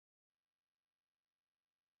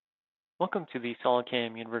Welcome to the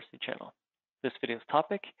SolidCAM University channel. This video's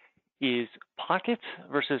topic is pockets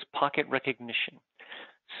versus pocket recognition.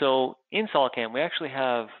 So in SolidCAM, we actually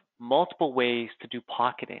have multiple ways to do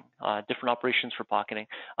pocketing, different operations for pocketing.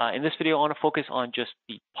 In this video, I want to focus on just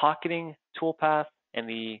the pocketing toolpath and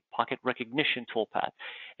the pocket recognition toolpath.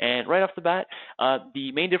 And right off the bat,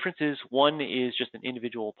 the main difference is one is just an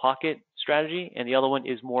individual pocket strategy, and the other one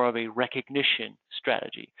is more of a recognition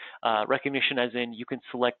strategy. Recognition as in you can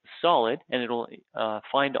select the solid, and it'll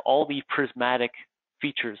find all the prismatic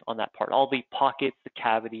features on that part, all the pockets, the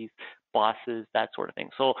cavities, bosses, that sort of thing.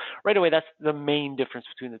 So right away, that's the main difference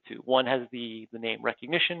between the two. One has the name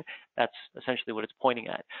recognition. That's essentially what it's pointing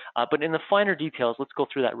at. But in the finer details, let's go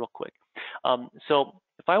through that real quick. So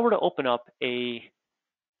if I were to open up a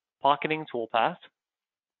pocketing toolpath,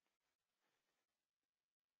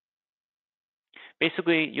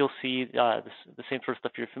 basically you'll see the same sort of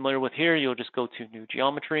stuff you're familiar with here. You'll just go to new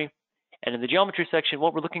geometry. And in the geometry section,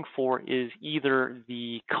 what we're looking for is either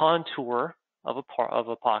the contour of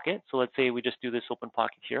a pocket. So let's say we just do this open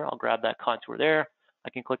pocket here. I'll grab that contour there.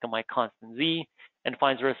 I can click on my constant Z and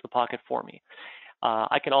finds the rest of the pocket for me.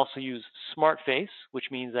 I can also use Smart Face, which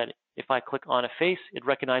means that if I click on a face, it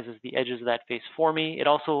recognizes the edges of that face for me. It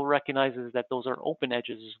also recognizes that those are open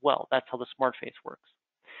edges as well. That's how the Smart Face works.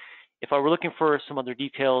 If I were looking for some other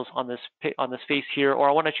details on this face here, or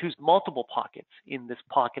I want to choose multiple pockets in this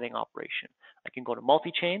pocketing operation, I can go to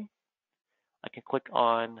Multichain. I can click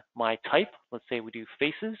on my type. Let's say we do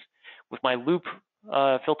faces. With my loop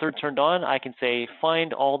filter turned on, I can say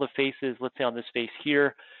find all the faces. Let's say on this face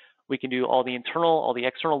here, we can do all the internal, all the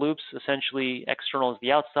external loops. Essentially, external is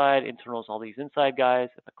the outside, internal is all these inside guys.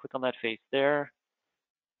 If I click on that face there,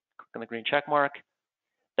 click on the green check mark,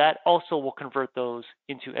 that also will convert those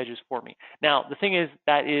into edges for me. Now, the thing is,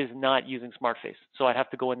 that is not using Smart Face. So I'd have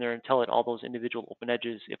to go in there and tell it all those individual open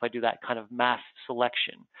edges if I do that kind of mass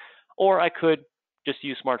selection. Or I could just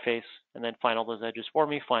use Smart Face and then find all those edges for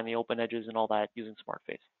me, find the open edges and all that using Smart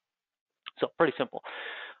Face. So pretty simple.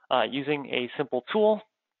 Using a simple tool,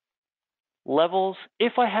 levels.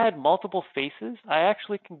 If I had multiple faces, I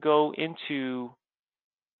actually can go into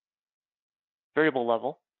variable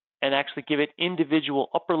level and actually give it individual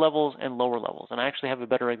upper levels and lower levels. And I actually have a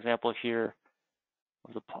better example here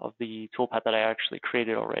of the toolpath that I actually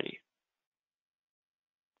created already.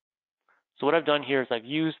 So what I've done here is I've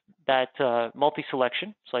used that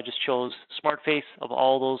multi-selection. So I just chose Smart Face of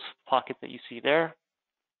all those pockets that you see there.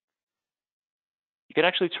 You can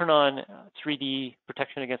actually turn on 3D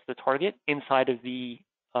protection against the target inside of the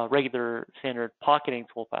regular standard pocketing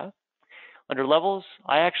toolpath. Under levels,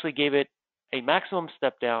 I actually gave it a maximum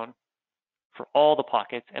step down for all the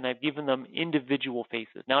pockets, and I've given them individual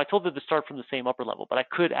faces. Now, I told them to start from the same upper level, but I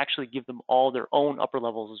could actually give them all their own upper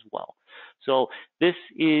levels as well. So this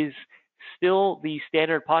is still the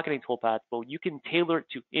standard pocketing toolpath, but you can tailor it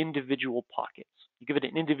to individual pockets. You give it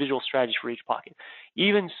an individual strategy for each pocket.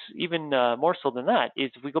 Even more so than that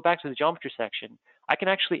is if we go back to the geometry section, I can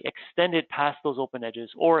actually extend it past those open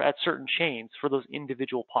edges or at certain chains for those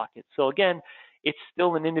individual pockets. So again, it's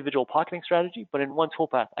still an individual pocketing strategy, but in one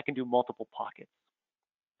toolpath, I can do multiple pockets.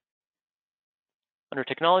 Under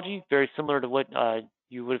technology, very similar to what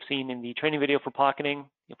you would have seen in the training video for pocketing.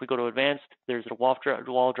 If we go to advanced, there's a wall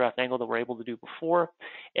draft angle that we're able to do before.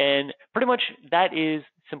 And pretty much that is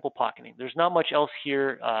simple pocketing. There's not much else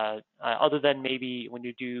here other than maybe when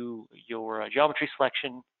you do your geometry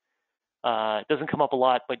selection. It doesn't come up a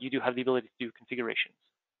lot, but you do have the ability to do configurations.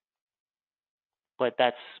 But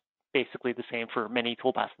that's basically the same for many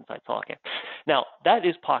toolpaths inside SolidCAM. Now, that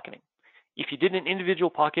is pocketing. If you did an individual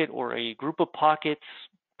pocket or a group of pockets,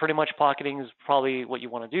 pretty much pocketing is probably what you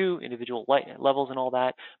want to do, individual levels and all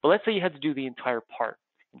that. But let's say you had to do the entire part.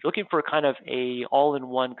 You're looking for kind of a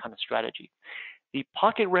all-in-one kind of strategy. The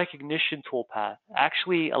pocket recognition toolpath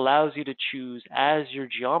actually allows you to choose as your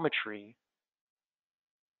geometry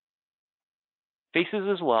faces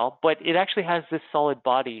as well, but it actually has this solid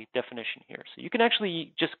body definition here. So you can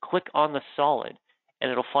actually just click on the solid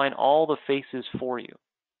and it'll find all the faces for you.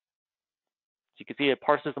 So you can see it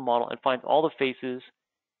parses the model and finds all the faces,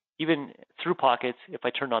 even through pockets, if I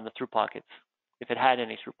turned on the through pockets, if it had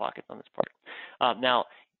any through pockets on this part. Now,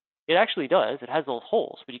 it actually does. It has those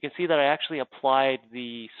holes, but you can see that I actually applied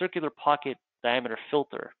the circular pocket diameter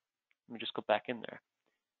filter. Let me just go back in there.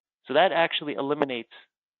 So that actually eliminates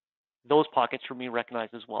those pockets for me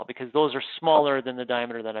recognized as well, because those are smaller than the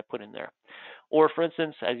diameter that I put in there. Or for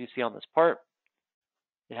instance, as you see on this part,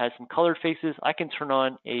 it has some colored faces. I can turn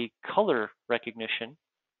on a color recognition.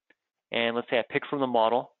 And let's say I pick from the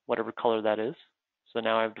model, whatever color that is. So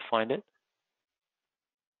now I've defined it.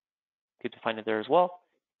 Could define it there as well.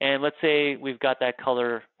 And let's say we've got that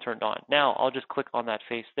color turned on. Now I'll just click on that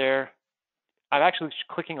face there. I'm actually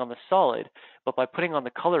clicking on the solid, but by putting on the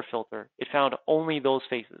color filter, it found only those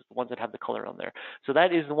faces, the ones that have the color on there. So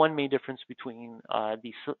that is the one main difference between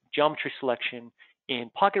the geometry selection in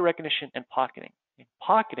pocket recognition and pocketing. In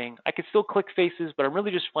pocketing, I can still click faces, but I'm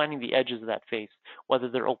really just finding the edges of that face, whether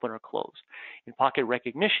they're open or closed. In pocket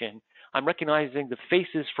recognition, I'm recognizing the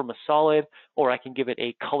faces from a solid, or I can give it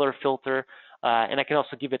a color filter, and I can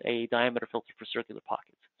also give it a diameter filter for circular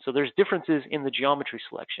pockets. So there's differences in the geometry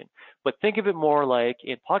selection, but think of it more like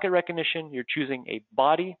in pocket recognition, you're choosing a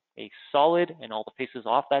body, a solid, and all the faces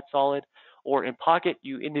off that solid, or in pocket,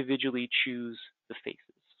 you individually choose the faces.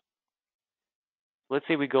 Let's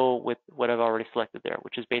say we go with what I've already selected there,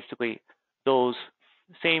 which is basically those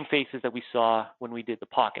same faces that we saw when we did the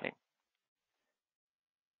pocketing.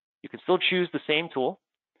 You can still choose the same tool.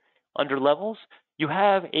 Under levels, you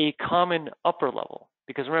have a common upper level,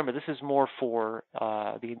 because remember, this is more for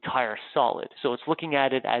the entire solid. So it's looking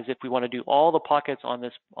at it as if we want to do all the pockets on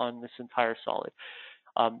this entire solid.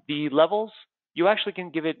 The levels, you actually can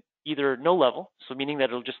give it either no level, so meaning that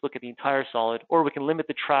it'll just look at the entire solid, or we can limit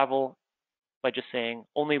the travel by just saying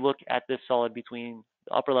only look at this solid between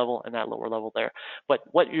the upper level and that lower level there. But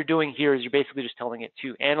what you're doing here is you're basically just telling it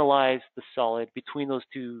to analyze the solid between those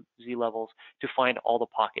two Z levels to find all the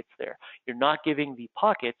pockets there. You're not giving the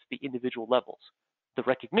pockets the individual levels. The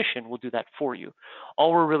recognition will do that for you.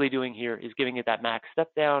 All we're really doing here is giving it that max step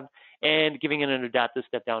down and giving it an adaptive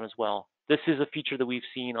step down as well. This is a feature that we've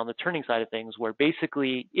seen on the turning side of things, where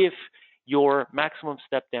basically if your maximum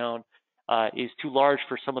step down is too large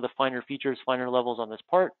for some of the finer features, finer levels on this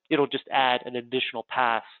part, it'll just add an additional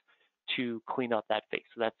pass to clean up that face.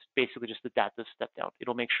 So that's basically just adaptive step down.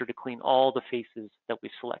 It'll make sure to clean all the faces that we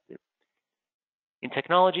selected. In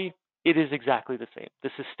technology, it is exactly the same.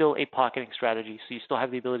 This is still a pocketing strategy, so you still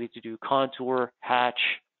have the ability to do contour, hatch.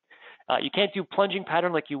 You can't do plunging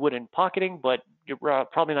pattern like you would in pocketing, but you're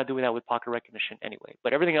probably not doing that with pocket recognition anyway.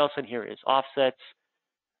 But everything else in here is offsets,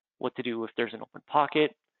 what to do if there's an open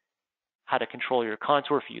pocket, how to control your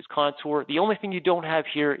contour if you use contour. The only thing you don't have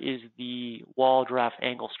here is the wall draft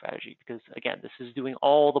angle strategy, because again, this is doing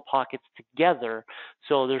all the pockets together,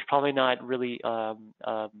 so there's probably not really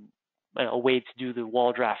a way to do the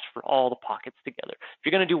wall draft for all the pockets together. If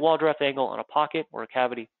you're going to do wall draft angle on a pocket or a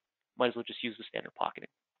cavity, might as well just use the standard pocketing.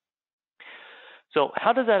 So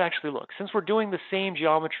how does that actually look? Since we're doing the same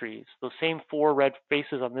geometries, those same four red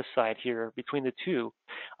faces on this side here between the two,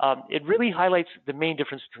 it really highlights the main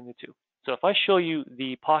difference between the two. So if I show you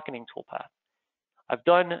the pocketing toolpath, I've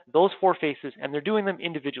done those four faces and they're doing them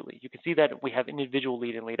individually. You can see that we have individual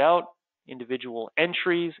lead in, lead out, individual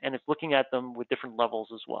entries, and it's looking at them with different levels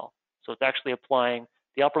as well. So it's actually applying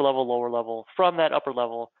the upper level, lower level from that upper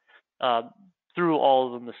level through all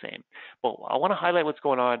of them the same. But I want to highlight what's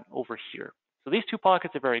going on over here. So these two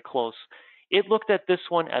pockets are very close. It looked at this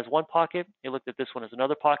one as one pocket. It looked at this one as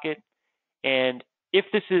another pocket. And if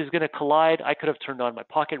this is going to collide, I could have turned on my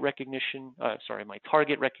pocket recognition, my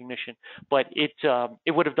target recognition, but it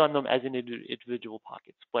would have done them as individual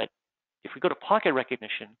pockets. But if we go to pocket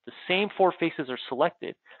recognition, the same four faces are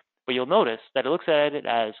selected, but you'll notice that it looks at it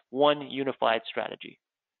as one unified strategy.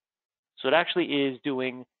 So it actually is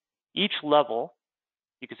doing each level.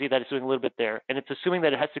 You can see that it's doing a little bit there, and it's assuming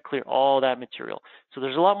that it has to clear all that material. So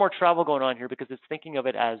there's a lot more travel going on here because it's thinking of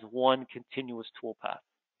it as one continuous toolpath.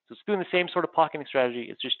 So it's doing the same sort of pocketing strategy,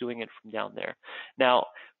 it's just doing it from down there. Now,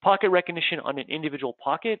 pocket recognition on an individual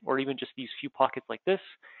pocket, or even just these few pockets like this,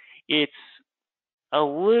 it's a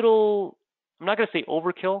little, I'm not going to say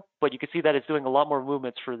overkill, but you can see that it's doing a lot more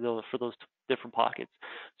movements for those different pockets.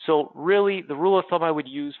 So really, the rule of thumb I would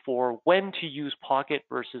use for when to use pocket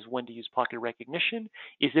versus when to use pocket recognition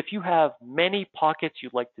is if you have many pockets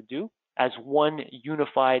you'd like to do as one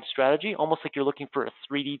unified strategy, almost like you're looking for a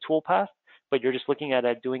 3D toolpath, but you're just looking at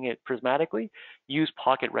it, doing it prismatically, use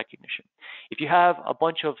pocket recognition. If you have a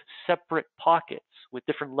bunch of separate pockets with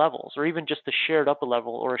different levels, or even just a shared upper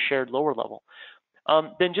level or a shared lower level,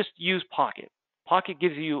 then just use pocket. Pocket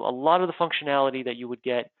gives you a lot of the functionality that you would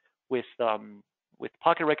get with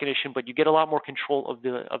pocket recognition, but you get a lot more control of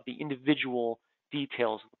the individual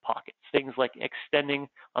details of the pockets, things like extending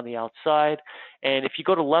on the outside. And if you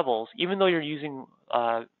go to levels, even though you're using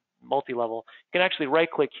multi-level, you can actually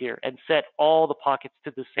right-click here and set all the pockets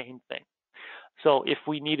to the same thing. So if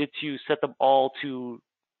we needed to set them all to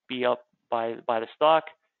be up by the stock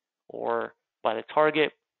or by the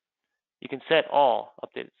target, you can set all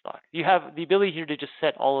updated stock. You have the ability here to just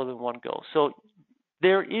set all of them in one go. So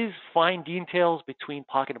there is fine details between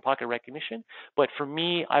pocket and pocket recognition, but for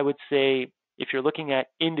me, I would say if you're looking at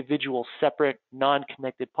individual, separate,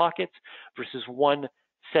 non-connected pockets versus one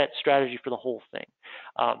set strategy for the whole thing.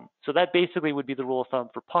 So that basically would be the rule of thumb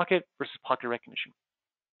for pocket versus pocket recognition.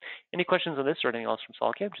 Any questions on this or anything else from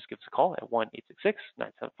SolidCAM, just give us a call at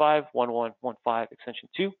 1-866-975-1115, extension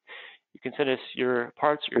 2. You can send us your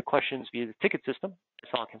parts or your questions via the ticket system at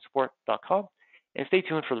solidcamsupport.com, and stay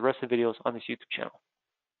tuned for the rest of the videos on this YouTube channel.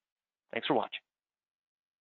 Thanks for watching.